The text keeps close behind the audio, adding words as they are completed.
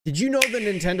Did you know the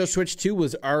Nintendo Switch 2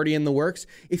 was already in the works?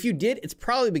 If you did, it's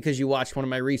probably because you watched one of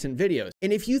my recent videos.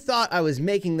 And if you thought I was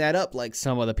making that up like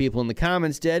some of the people in the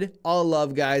comments did, all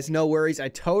love, guys, no worries. I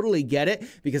totally get it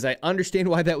because I understand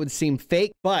why that would seem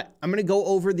fake. But I'm going to go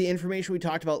over the information we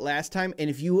talked about last time. And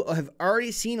if you have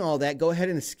already seen all that, go ahead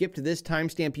and skip to this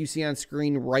timestamp you see on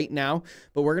screen right now.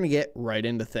 But we're going to get right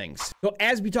into things. So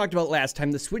as we talked about last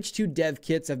time, the Switch 2 dev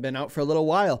kits have been out for a little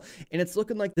while. And it's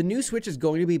looking like the new Switch is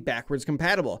going to be backwards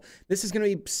compatible. This is going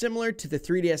to be similar to the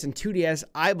 3DS and 2DS,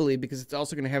 I believe, because it's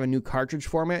also going to have a new cartridge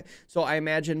format. So I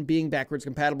imagine being backwards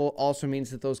compatible also means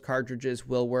that those cartridges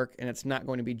will work and it's not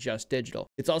going to be just digital.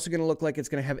 It's also going to look like it's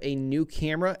going to have a new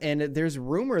camera, and there's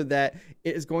rumor that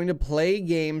it is going to play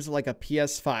games like a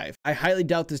PS5. I highly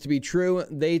doubt this to be true.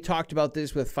 They talked about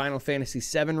this with Final Fantasy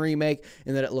VII Remake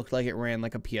and that it looked like it ran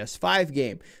like a PS5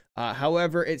 game.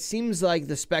 However, it seems like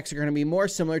the specs are going to be more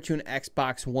similar to an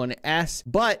Xbox One S,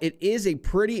 but it is a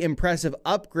pretty impressive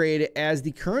upgrade as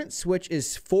the current Switch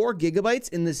is 4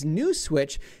 gigabytes and this new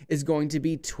Switch is going to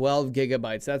be 12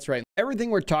 gigabytes. That's right.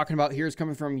 Everything we're talking about here is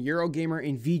coming from Eurogamer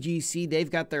and VGC. They've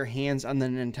got their hands on the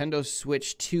Nintendo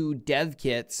Switch 2 dev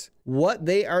kits. What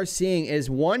they are seeing is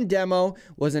one demo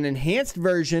was an enhanced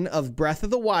version of Breath of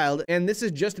the Wild, and this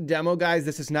is just a demo, guys.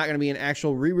 This is not going to be an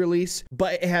actual re-release,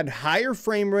 but it had higher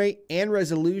frame rate and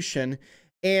resolution.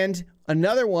 And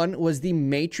another one was the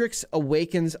Matrix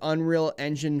Awakens Unreal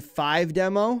Engine 5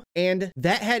 demo, and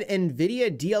that had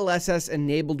NVIDIA DLSS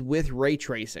enabled with ray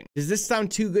tracing. Does this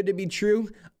sound too good to be true?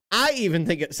 I even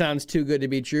think it sounds too good to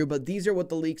be true, but these are what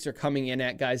the leaks are coming in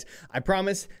at, guys. I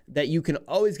promise that you can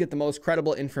always get the most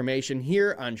credible information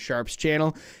here on Sharp's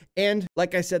channel. And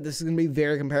like I said, this is going to be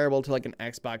very comparable to like an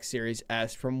Xbox Series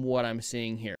S from what I'm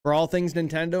seeing here. For all things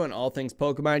Nintendo and all things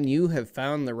Pokemon, you have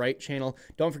found the right channel.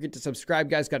 Don't forget to subscribe,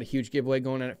 guys. Got a huge giveaway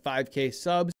going on at 5K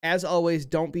subs. As always,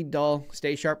 don't be dull,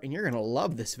 stay sharp, and you're going to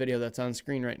love this video that's on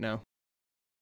screen right now.